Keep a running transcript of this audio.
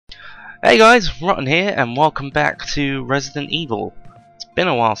Hey guys, Rotten here, and welcome back to Resident Evil. It's been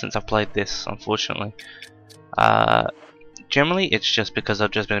a while since I've played this, unfortunately. Generally, it's just because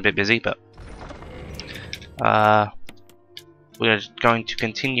I've just been a bit busy, but we're going to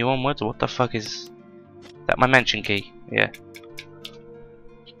continue onwards. What the fuck is that? My mansion key? Yeah.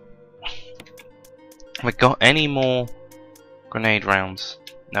 Have I got any more grenade rounds?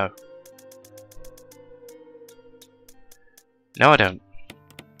 No. No, I don't.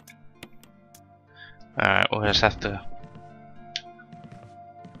 Alright, we'll just have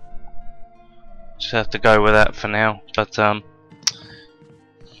to go with that for now, but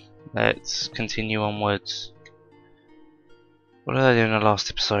let's continue onwards. What did I do in the last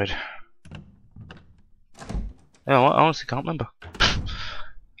episode? Oh, I honestly can't remember.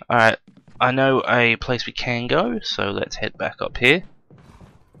 Alright, I know a place we can go, so let's head back up here.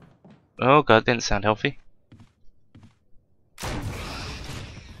 Oh god, didn't sound healthy.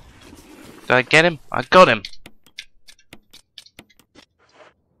 Did I get him? I got him!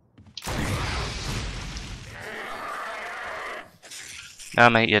 No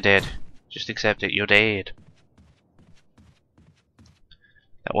mate, you're dead. Just accept it, you're dead.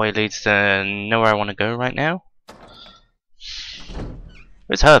 That way leads to nowhere I want to go right now.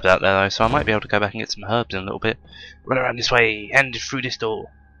 There's herbs out there though, so I might be able to go back and get some herbs in a little bit. Run around this way, and through this door.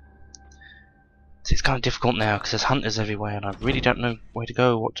 So it's kind of difficult now, because there's hunters everywhere, and I really don't know where to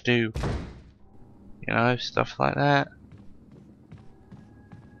go, what to do. You know, stuff like that.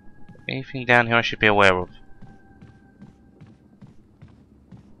 Anything down here I should be aware of?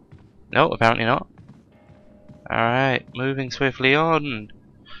 No, apparently not. Alright, moving swiftly on.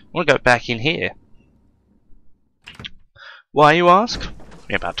 I want to go back in here. Why, you ask?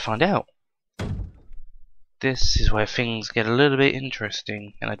 You're about to find out. This is where things get a little bit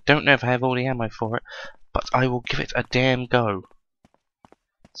interesting, and I don't know if I have all the ammo for it, but I will give it a damn go.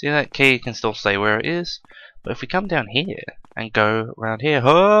 See, that key can still stay where it is, but if we come down here and go around here,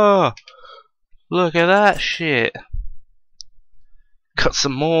 oh, look at that shit. Got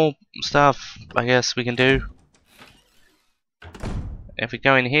some more stuff, I guess we can do. If we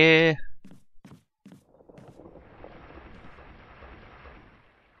go in here,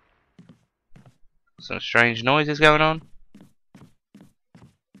 some strange noises going on.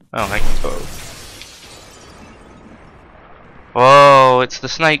 Oh my god. Oh, it's the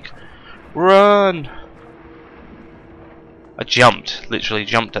snake. Run! I jumped, literally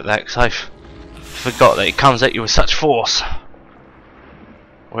jumped at that because I forgot that it comes at you with such force.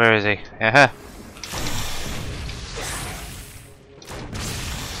 Where is he? Yeah.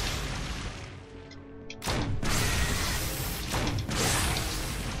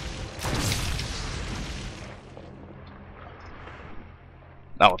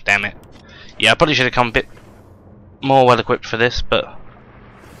 Oh, damn it. Yeah, I probably should have come a bit more well equipped for this, but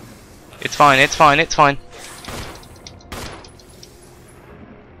it's fine, it's fine, it's fine.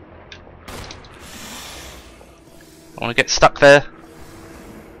 I want to get stuck there.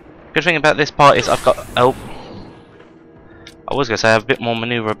 Good thing about this part is I've got, oh, I was going to say I have a bit more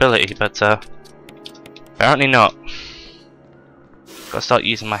maneuverability, but apparently not. Gotta start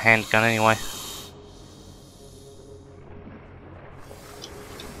using my handgun anyway.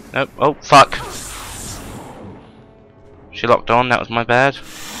 Nope, oh fuck. She locked on, that was my bad.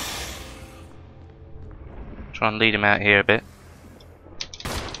 Try and lead him out here a bit.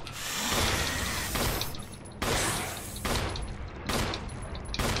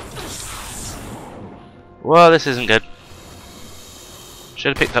 Well, this isn't good. Should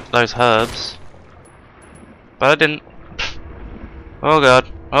have picked up those herbs. But I didn't. Oh god,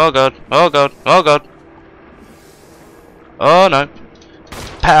 oh god, oh god, oh god. Oh no.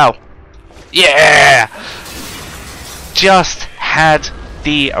 Pow! Yeah! Just had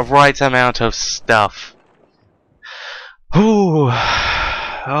the right amount of stuff. Ooh.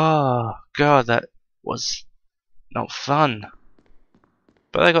 Oh god, that was not fun.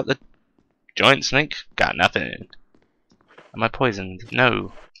 But I got the giant snake. Got nothing. Am I poisoned?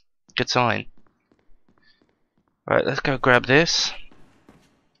 No. Good sign. Right, let's go grab this.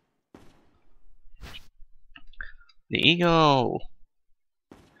 The eagle.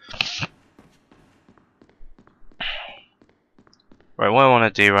 Right, what I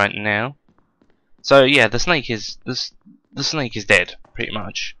want to do right now. So yeah, the snake is the snake is dead, pretty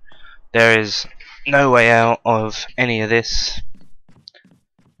much. There is no way out of any of this,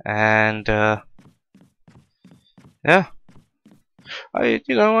 and yeah, I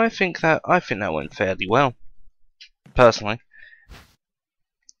think that went fairly well, personally.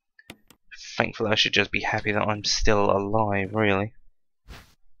 Thankfully, I should just be happy that I'm still alive, really.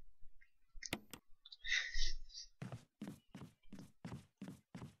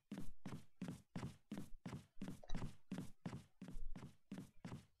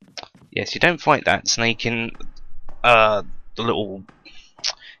 Yes, you don't fight that snake in the little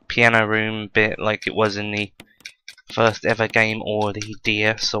piano room bit like it was in the first ever game, or the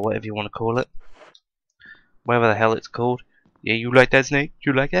DS, or whatever you want to call it. Whatever the hell it's called. Yeah, you like that, snake?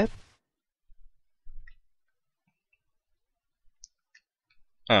 You like that?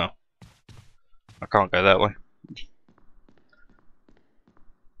 Oh. I can't go that way.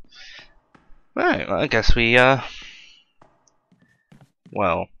 Right, well, I guess we,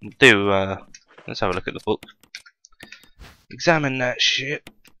 well, let's have a look at the book. Examine that shit,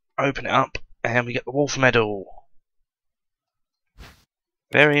 open it up, and we get the Wolf Medal.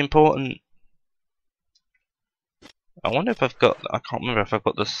 Very important. I wonder if I can't remember if I've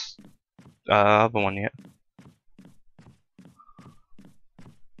got this other one yet.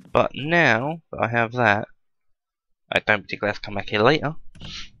 But now that I have that, I don't particularly have to come back here later.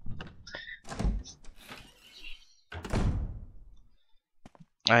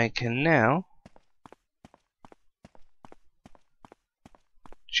 I can now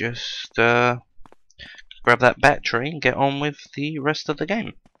just grab that battery and get on with the rest of the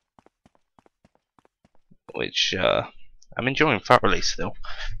game, which I'm enjoying thoroughly still.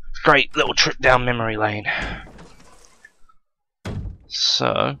 Great little trip down memory lane.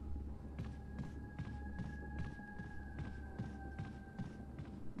 So,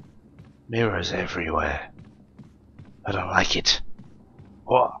 mirrors everywhere. I don't like it.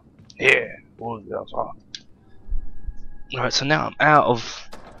 What? Yeah. Right, so now I'm out of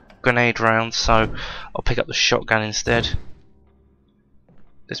grenade rounds, so I'll pick up the shotgun instead.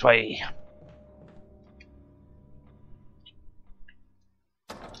 This way.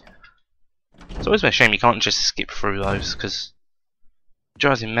 It's always a shame you can't just skip through those, because it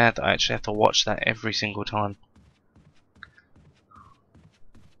drives me mad that I actually have to watch that every single time.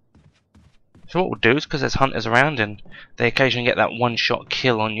 So what we'll do is, because there's hunters around and they occasionally get that one-shot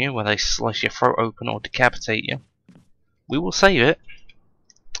kill on you where they slice your throat open or decapitate you, we will save it.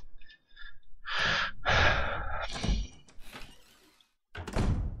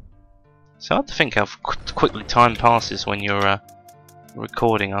 It's hard to think how quickly time passes when you're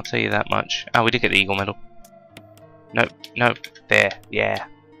recording, I'll tell you that much. Oh, we did get the Eagle Medal. Nope, nope, there, yeah.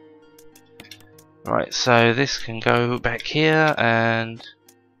 Right, so this can go back here, and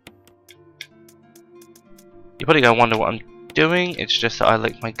you're probably going to wonder what I'm doing. It's just that I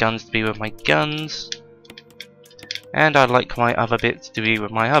like my guns to be with my guns, and I like my other bits to be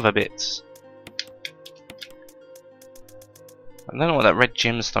with my other bits. I don't know what that red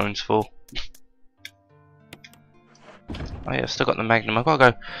gemstone's for. Oh yeah, I've still got the Magnum. I've got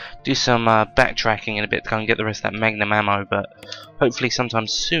to go do some backtracking in a bit to go and get the rest of that Magnum ammo, but hopefully sometime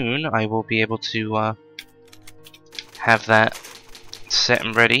soon I will be able to have that set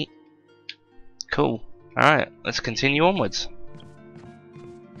and ready. Cool. Alright, let's continue onwards.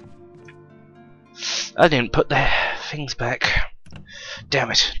 I didn't put the things back.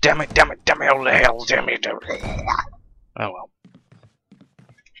 Damn it, damn it, damn it, damn it, oh the hell, damn it, damn it. Oh well.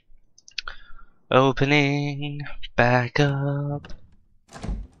 Opening back up.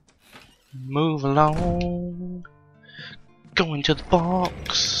 Move along. Go into the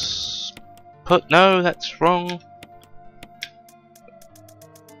box. No, that's wrong.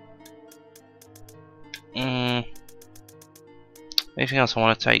 Anything else I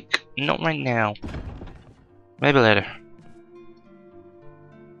want to take? Not right now. Maybe later.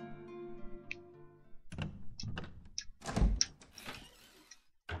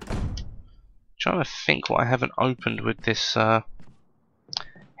 Trying to think what I haven't opened with this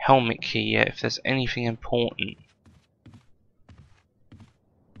helmet key yet, if there's anything important.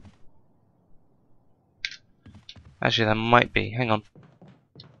 Actually, there might be. Hang on.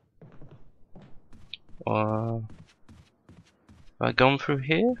 Have I gone through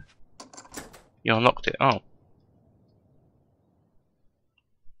here? You unlocked it. Oh.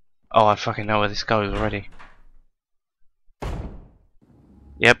 Oh, I fucking know where this goes already.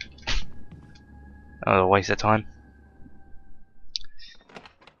 Yep. That was a waste of time.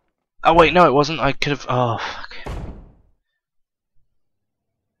 Oh wait, no it wasn't. I could have... Oh, fuck.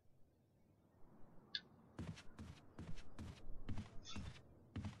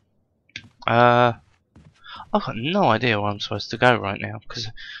 I've got no idea where I'm supposed to go right now, because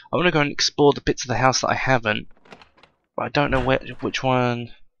I want to go and explore the bits of the house that I haven't, but I don't know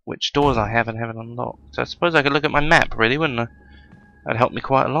which doors I haven't unlocked. So I suppose I could look at my map, really, wouldn't I? That'd help me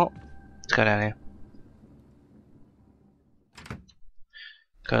quite a lot. Let's go down here.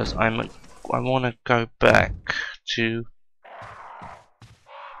 Because I want to go back to...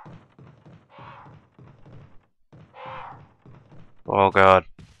 Oh god.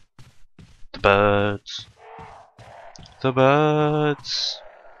 The birds. The birds.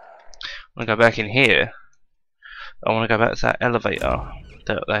 want to go back in here. I want to go back to that elevator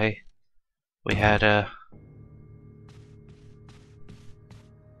that we had.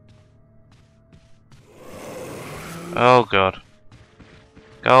 Oh god,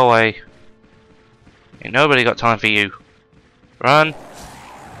 go away! Ain't nobody got time for you. Run!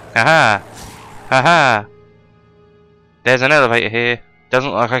 Haha! Haha! There's an elevator here.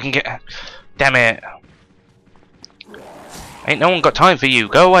 Doesn't look like I can get. Damn it! Ain't no one got time for you.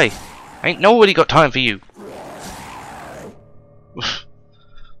 Go away! Ain't nobody got time for you.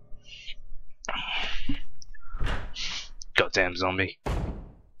 Goddamn zombie.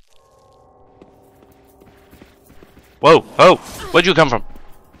 Whoa! Oh! Where'd you come from?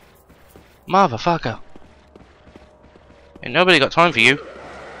 Motherfucker! Ain't nobody got time for you.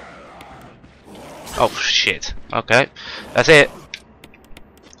 Oh shit. Okay. That's it.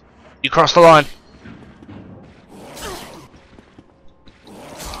 You crossed the line.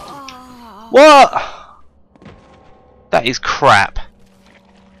 What? That is crap.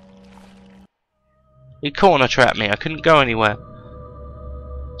 He corner trapped me. I couldn't go anywhere.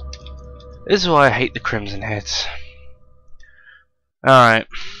 This is why I hate the Crimson Heads. Alright.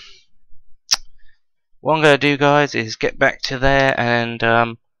 What I'm going to do, guys, is get back to there and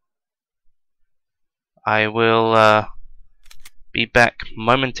I will be back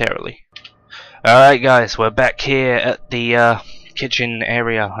momentarily. Alright guys, we're back here at the kitchen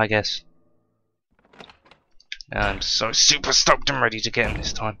area, I guess. I'm so super stoked and ready to get him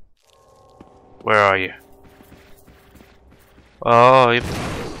this time. Where are you? Oh, you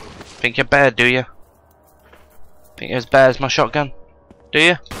think you're bad, do you? Think you're as bad as my shotgun? Do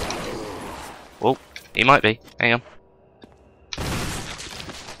you? Oh, he might be. Hang on.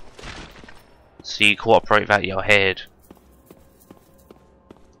 So you cooperate without your head.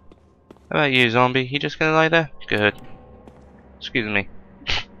 How about you, zombie? You just gonna lie there? Good. Excuse me.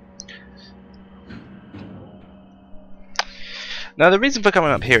 Now the reason for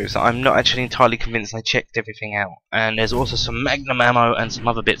coming up here is that I'm not actually entirely convinced I checked everything out, and there's also some Magnum ammo and some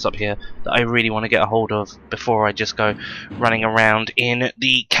other bits up here that I really want to get a hold of before I just go running around in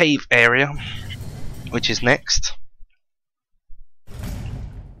the cave area, which is next.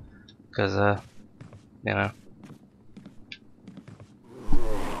 Because, you know.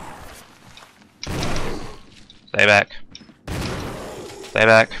 Stay back. Stay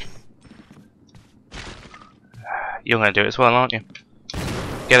back. You're going to do it as well, aren't you?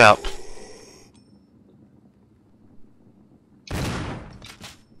 Get up.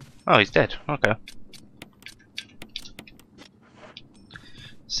 Oh, he's dead. Okay.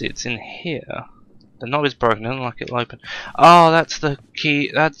 See, it's in here. The knob is broken. I don't like it'll open. Oh, that's the key.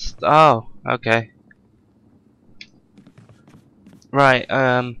 That's. Oh, okay. Right.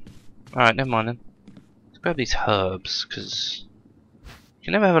 Alright, never mind then. Let's grab these herbs, because you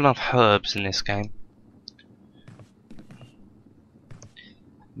can never have enough herbs in this game.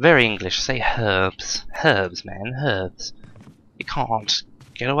 Very English, say herbs. Herbs, man, herbs. You can't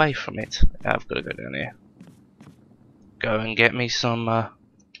get away from it. I've got to go down here. Go and get me some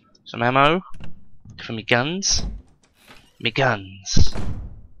ammo for me guns. Me guns.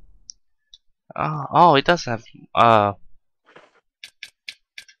 Oh, it does have.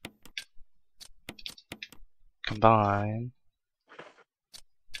 Combine.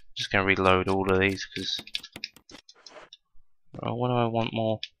 Just gonna reload all of these because. What do I want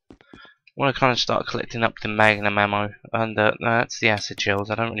more? I want to kind of start collecting up the Magnum ammo, and no, that's the acid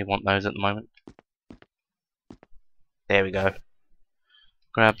shells. I don't really want those at the moment. There we go.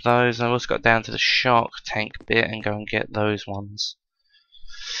 Grab those. I've also got down to the shark tank bit and go and get those ones.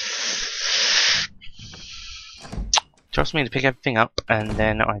 Trust me to pick everything up, and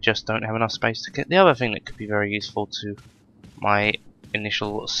then I just don't have enough space to get the other thing that could be very useful to my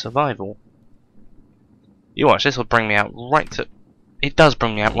initial survival. You watch, this will bring me out right to. It does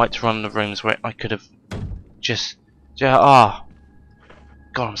bring me out right to one of the rooms where I could have just. God,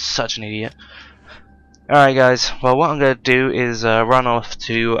 I'm such an idiot. Alright, guys. Well, what I'm going to do is run off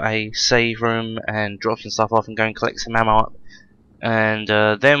to a save room and drop some stuff off and go and collect some ammo up. And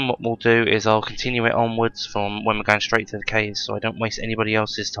then what we'll do is I'll continue it onwards from when we're going straight to the caves, so I don't waste anybody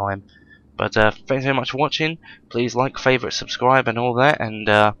else's time. But thanks very much for watching. Please like, favourite, subscribe, and all that. And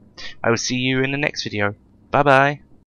I will see you in the next video. Bye bye.